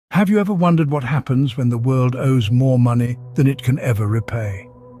Have you ever wondered what happens when the world owes more money than it can ever repay?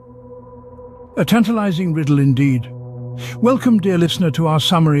 A tantalizing riddle indeed. Welcome, dear listener, to our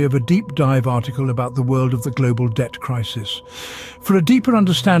summary of a deep dive article about the world of the global debt crisis. For a deeper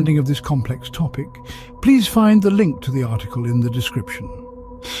understanding of this complex topic, please find the link to the article in the description.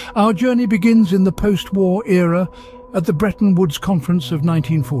 Our journey begins in the post-war era at the Bretton Woods Conference of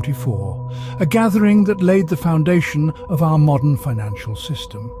 1944, a gathering that laid the foundation of our modern financial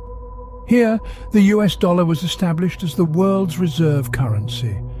system. Here, the US dollar was established as the world's reserve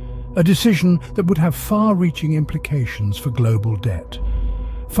currency, a decision that would have far-reaching implications for global debt.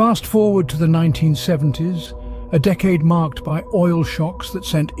 Fast forward to the 1970s, a decade marked by oil shocks that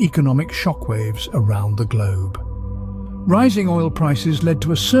sent economic shockwaves around the globe. Rising oil prices led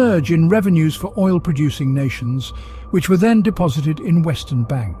to a surge in revenues for oil-producing nations, which were then deposited in Western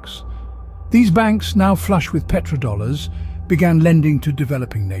banks. These banks, now flush with petrodollars, began lending to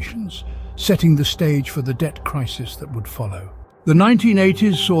developing nations, setting the stage for the debt crisis that would follow. The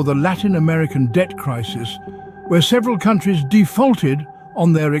 1980s saw the Latin American debt crisis, where several countries defaulted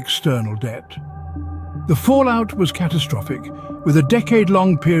on their external debt. The fallout was catastrophic, with a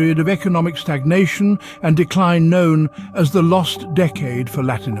decade-long period of economic stagnation and decline known as the lost decade for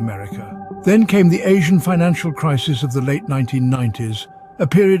Latin America. Then came the Asian financial crisis of the late 1990s, a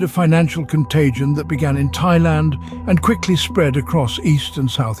period of financial contagion that began in Thailand and quickly spread across East and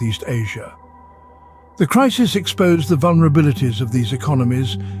Southeast Asia. The crisis exposed the vulnerabilities of these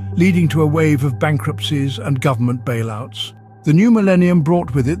economies, leading to a wave of bankruptcies and government bailouts. The new millennium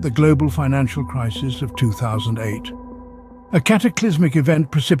brought with it the global financial crisis of 2008, a cataclysmic event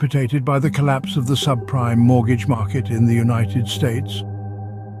precipitated by the collapse of the subprime mortgage market in the United States.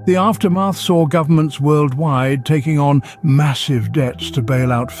 The aftermath saw governments worldwide taking on massive debts to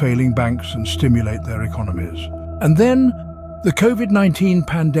bail out failing banks and stimulate their economies. And then, the COVID-19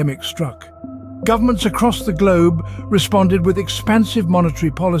 pandemic struck. Governments across the globe responded with expansive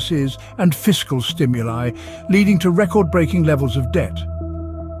monetary policies and fiscal stimuli, leading to record-breaking levels of debt.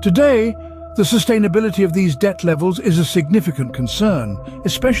 Today, the sustainability of these debt levels is a significant concern,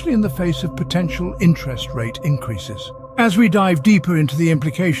 especially in the face of potential interest rate increases. As we dive deeper into the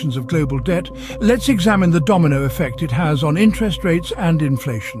implications of global debt, let's examine the domino effect it has on interest rates and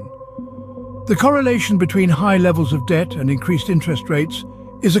inflation. The correlation between high levels of debt and increased interest rates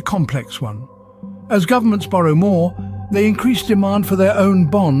is a complex one. As governments borrow more, they increase demand for their own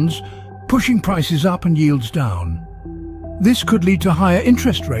bonds, pushing prices up and yields down. This could lead to higher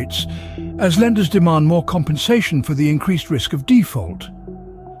interest rates, as lenders demand more compensation for the increased risk of default.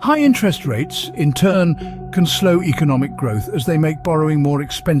 High interest rates, in turn, can slow economic growth as they make borrowing more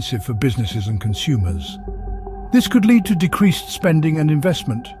expensive for businesses and consumers. This could lead to decreased spending and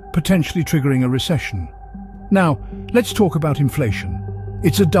investment, potentially triggering a recession. Now, let's talk about inflation.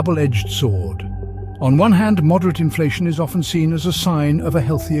 It's a double-edged sword. On one hand, moderate inflation is often seen as a sign of a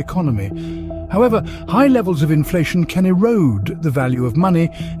healthy economy. However, high levels of inflation can erode the value of money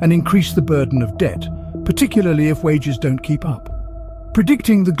and increase the burden of debt, particularly if wages don't keep up.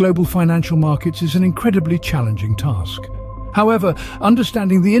 Predicting the global financial markets is an incredibly challenging task. However,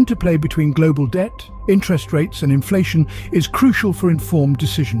 understanding the interplay between global debt, interest rates, and inflation is crucial for informed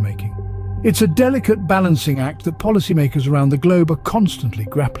decision-making. It's a delicate balancing act that policymakers around the globe are constantly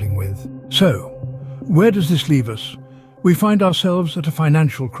grappling with. So, where does this leave us? We find ourselves at a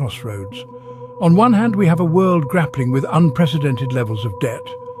financial crossroads. On one hand, we have a world grappling with unprecedented levels of debt.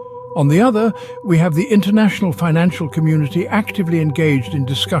 On the other, we have the international financial community actively engaged in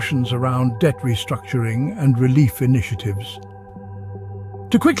discussions around debt restructuring and relief initiatives.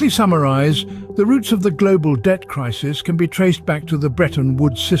 To quickly summarize, the roots of the global debt crisis can be traced back to the Bretton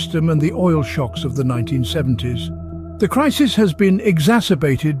Woods system and the oil shocks of the 1970s. The crisis has been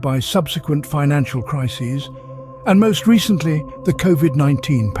exacerbated by subsequent financial crises, and most recently, the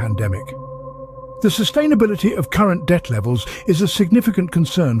COVID-19 pandemic. The sustainability of current debt levels is a significant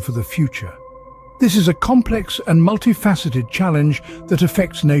concern for the future. This is a complex and multifaceted challenge that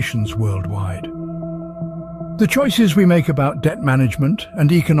affects nations worldwide. The choices we make about debt management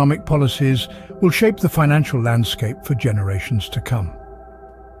and economic policies will shape the financial landscape for generations to come.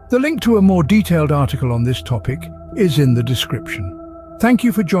 The link to a more detailed article on this topic is in the description. Thank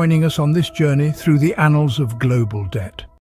you for joining us on this journey through the annals of global debt.